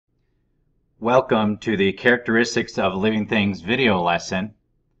Welcome to the Characteristics of Living Things video lesson.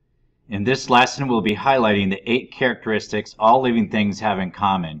 In this lesson, we'll be highlighting the 8 characteristics all living things have in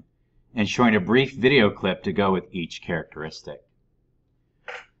common and showing a brief video clip to go with each characteristic.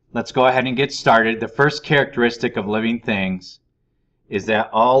 Let's go ahead and get started. The first characteristic of living things is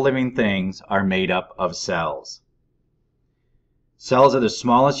that all living things are made up of cells. Cells are the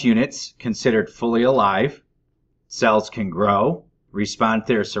smallest units considered fully alive. Cells can grow, respond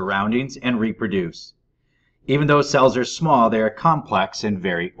to their surroundings, and reproduce. Even though cells are small, they are complex and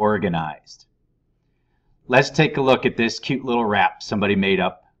very organized. Let's take a look at this cute little rap somebody made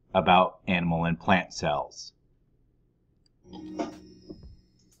up about animal and plant cells.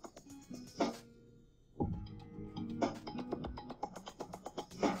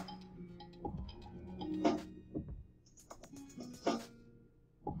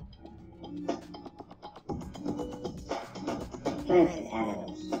 Plants and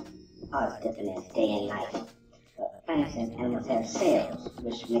animals are different as day and night, but plants and animals have cells,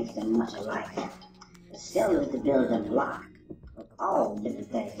 which makes them much alike. The cell is the building block of all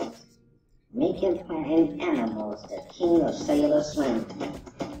different things, making plant and animals the king of cellular swing.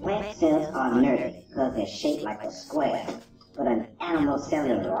 Plant cells are nerdy because they're shaped like a square, but an animal cell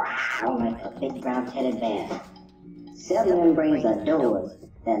is round like a big brown teddy bear. Cell membranes are doors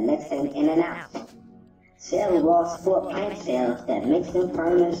that lets them in and out. Cell walls support plant cells that makes them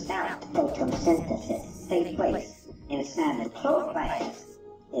firm and stout. Photosynthesis takes place inside the chloroplast.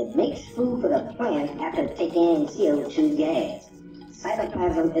 It makes food for the plant after taking in CO2 gas.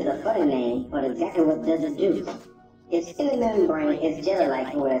 Cytoplasm is a funny name, but exactly what does it do? Its inner membrane is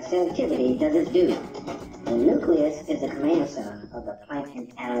jelly-like, where sensitivity does its due. The nucleus is the command center of the plant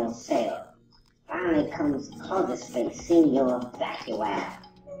and animal cell. Finally comes closet space, in your vacuole.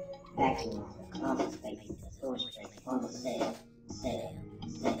 Vacuole. Closet space, storage space on the cell.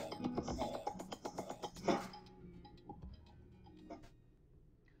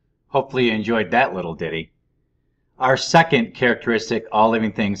 Hopefully you enjoyed that little ditty. Our second characteristic all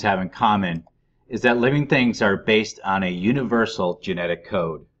living things have in common is that living things are based on a universal genetic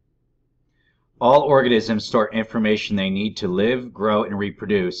code. All organisms store information they need to live, grow, and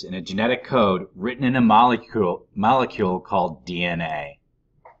reproduce in a genetic code written in a molecule called DNA.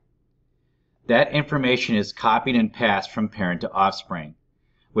 That information is copied and passed from parent to offspring.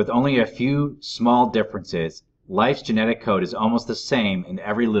 With only a few small differences, life's genetic code is almost the same in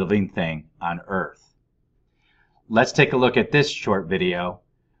every living thing on Earth. Let's take a look at this short video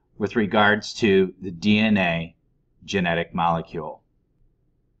with regards to the DNA genetic molecule.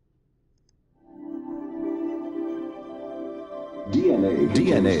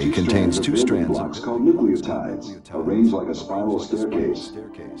 DNA contains two strands blocks called nucleotides, arranged like a spiral staircase.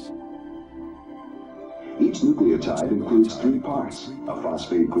 Each nucleotide includes 3 parts: a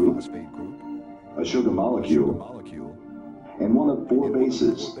phosphate group, a sugar molecule, and one of 4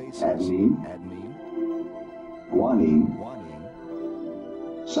 bases: adenine, guanine,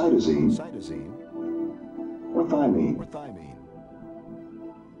 cytosine, or thymine.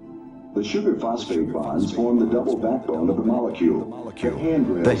 The sugar-phosphate bonds form the double backbone of the molecule,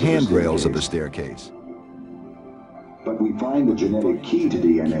 the handrails of the staircase. But we find the genetic key to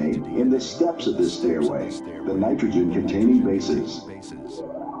DNA in the steps of this stairway, the nitrogen-containing bases.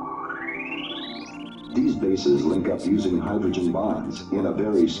 These bases link up using hydrogen bonds in a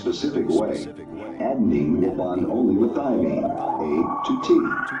very specific way. Adenine will bond only with thymine, A to T.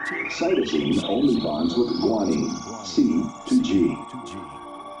 Cytosine only bonds with guanine, C to G.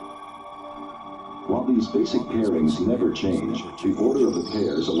 While these basic pairings never change, the order of the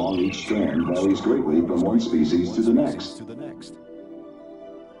pairs along each strand varies greatly from one species to the next.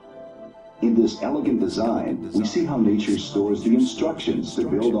 In this elegant design, we see how nature stores the instructions to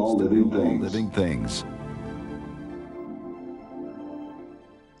build all living things.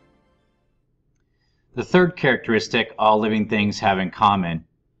 The third characteristic all living things have in common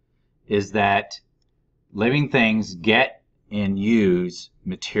is that living things get and use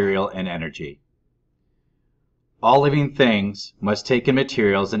material and energy. All living things must take in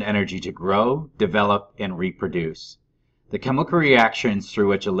materials and energy to grow, develop, and reproduce. The chemical reactions through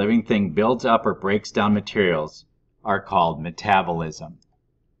which a living thing builds up or breaks down materials are called metabolism.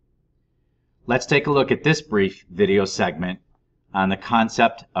 Let's take a look at this brief video segment on the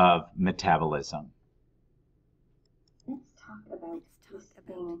concept of metabolism. Let's talk about this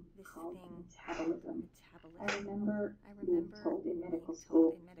thing called metabolism. I remember being told in medical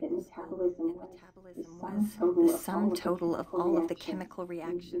school that metabolism was the sum total of all of the chemical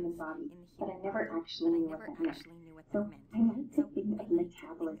reactions in the body, but I never actually knew what that meant. So I like to think of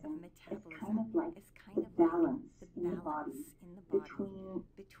metabolism as kind of like the balance in the body between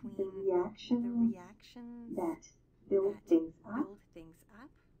the reactions that build things up.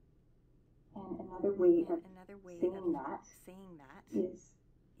 And another way of saying that is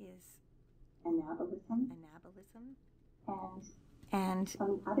anabolism. And on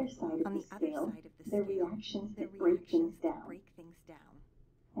the other side of the scale, the reactions that break things down.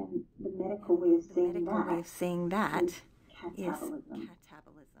 And the medical way of saying that is catabolism.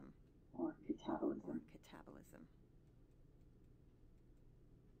 Or catabolism.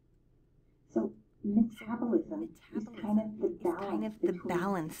 So metabolism is kind of the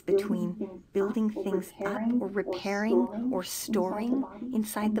balance between building things up or repairing or storing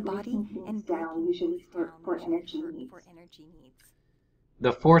inside the body and down, usually for energy needs.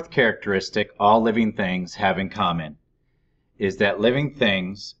 The fourth characteristic all living things have in common is that living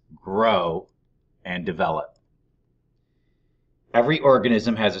things grow and develop. Every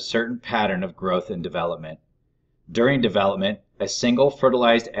organism has a certain pattern of growth and development. During development, a single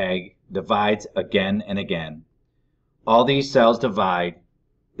fertilized egg divides again and again. All these cells divide,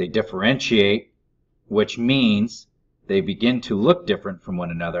 they differentiate, which means they begin to look different from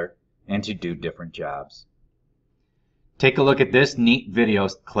one another and to do different jobs. Take a look at this neat video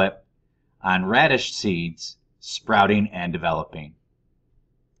clip on radish seeds sprouting and developing.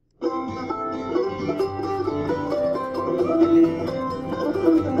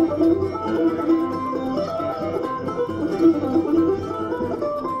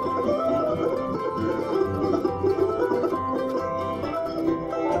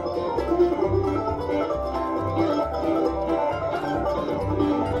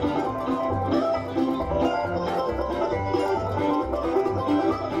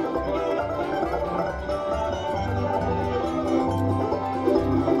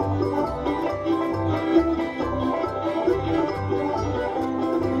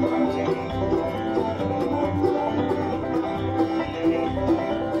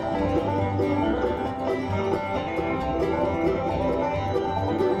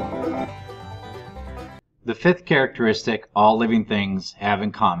 The fifth characteristic all living things have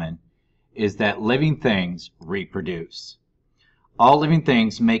in common is that living things reproduce. All living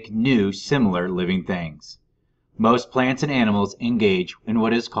things make new, similar living things. Most plants and animals engage in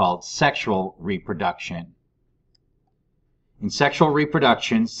what is called sexual reproduction. In sexual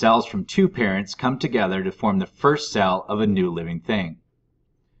reproduction, cells from two parents come together to form the first cell of a new living thing.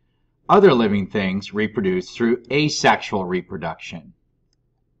 Other living things reproduce through asexual reproduction,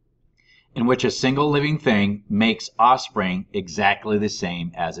 in which a single living thing makes offspring exactly the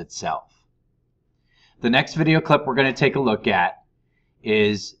same as itself. The next video clip we're going to take a look at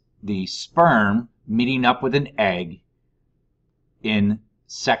is the sperm meeting up with an egg in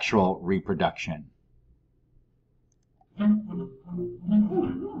sexual reproduction.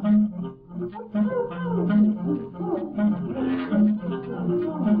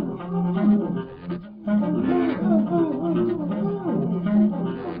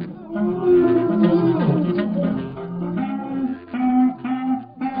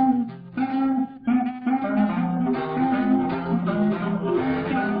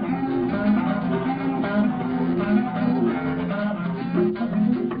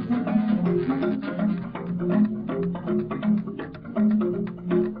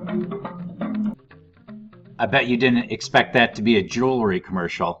 I bet you didn't expect that to be a jewelry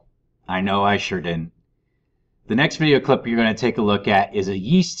commercial. I know I sure didn't. The next video clip you're going to take a look at is a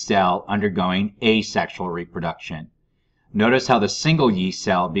yeast cell undergoing asexual reproduction. Notice how the single yeast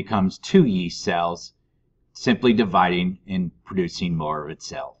cell becomes two yeast cells, simply dividing and producing more of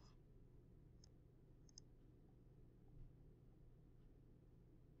itself.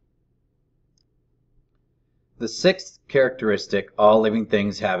 The sixth characteristic all living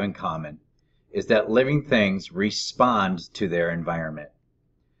things have in common is that living things respond to their environment.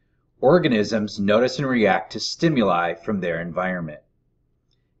 Organisms notice and react to stimuli from their environment.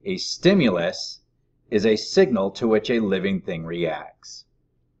 A stimulus is a signal to which a living thing reacts.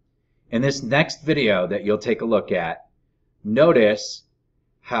 In this next video that you'll take a look at, notice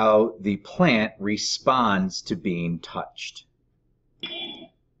how the plant responds to being touched.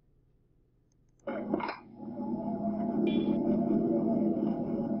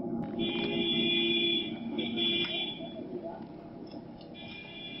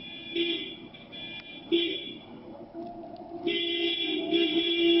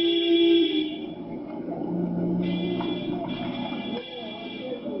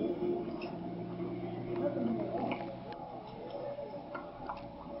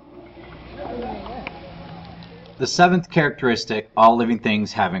 The seventh characteristic all living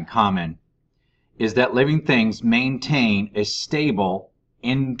things have in common is that living things maintain a stable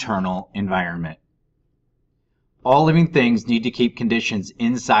internal environment. All living things need to keep conditions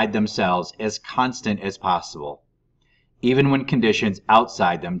inside themselves as constant as possible, even when conditions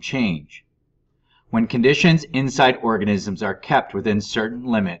outside them change. When conditions inside organisms are kept within certain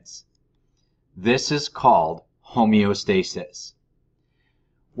limits, this is called homeostasis.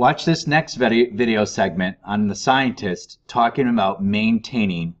 Watch this next video segment on the scientist talking about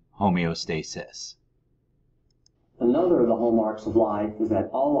maintaining homeostasis. Another of the hallmarks of life is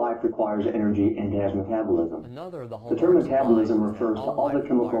that all life requires energy and has metabolism. The term metabolism refers to all the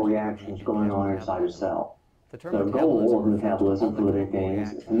chemical reactions going on inside a cell. The goal of metabolism for living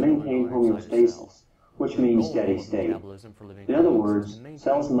things is to maintain homeostasis, which means steady state. In other words,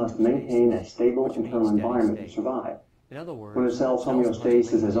 cells must maintain a stable internal environment to survive. When a cell's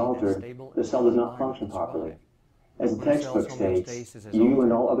homeostasis is altered, the cell does not function properly. As the textbook states, you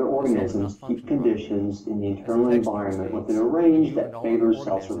and all other organisms keep conditions in the internal environment within a range that favors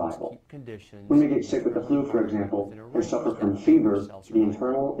cell survival. When we get sick with the flu, for example, and suffer from fever, the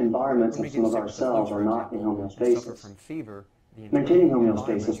internal environments of some of our cells are not in homeostasis. Maintaining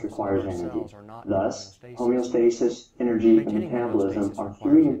homeostasis requires energy. Thus, homeostasis, energy, and metabolism are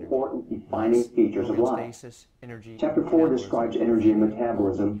three important defining features of life. Chapter 4 describes energy and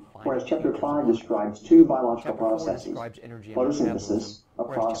metabolism, whereas Chapter 5 describes two biological processes: photosynthesis, a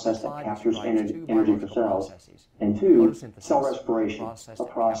process that captures energy for cells, and 2, cell respiration, a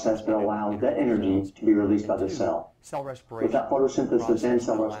process that allows that energy to be released by the cell. Without photosynthesis and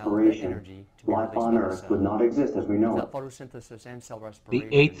cell respiration, life on Earth would not exist as we know it. The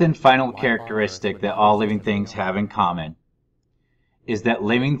eighth and final characteristic that all living things have in common is that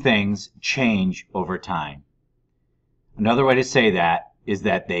living things change over time. Another way to say that is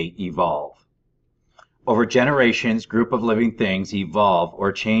that they evolve. Over generations, groups of living things evolve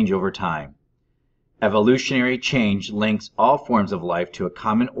or change over time. Evolutionary change links all forms of life to a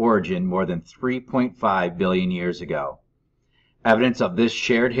common origin more than 3.5 billion years ago. Evidence of this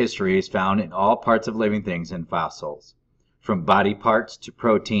shared history is found in all parts of living things and fossils, from body parts to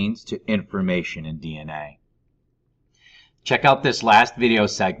proteins to information in DNA. Check out this last video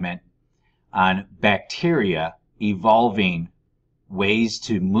segment on bacteria evolving ways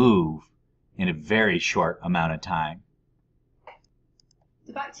to move in a very short amount of time.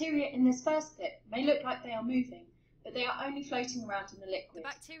 The bacteria in this first clip may look like they are moving, but they are only floating around in the liquid.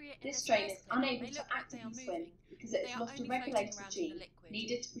 This strain is unable to actively swim because it has lost a regulator gene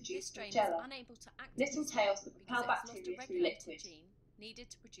needed to produce flagella. Little tails that propel bacteria through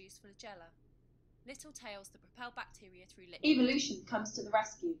liquid. Evolution comes to the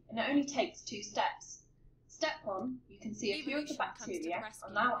rescue, and it only takes 2 steps. Step 1, you can see a few of the bacteria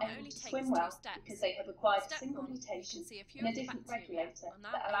are now able to swim well because they have acquired a single mutation in a different regulator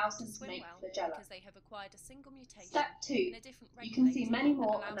that allows them to make flagella. Step 2, you can see many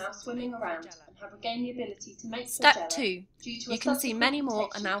more are now swimming around and have regained the ability to make flagella. Step 2, you can see many more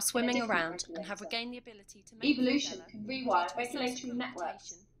are now swimming around and have regained the ability to make Evolution can rewire regulatory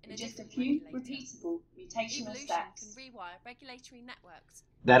networks in just a few repeatable mutational steps.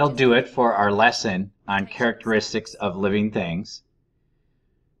 That'll do it for our lesson on characteristics of living things.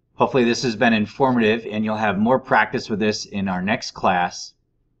 Hopefully this has been informative and you'll have more practice with this in our next class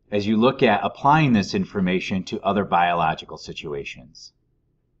as you look at applying this information to other biological situations.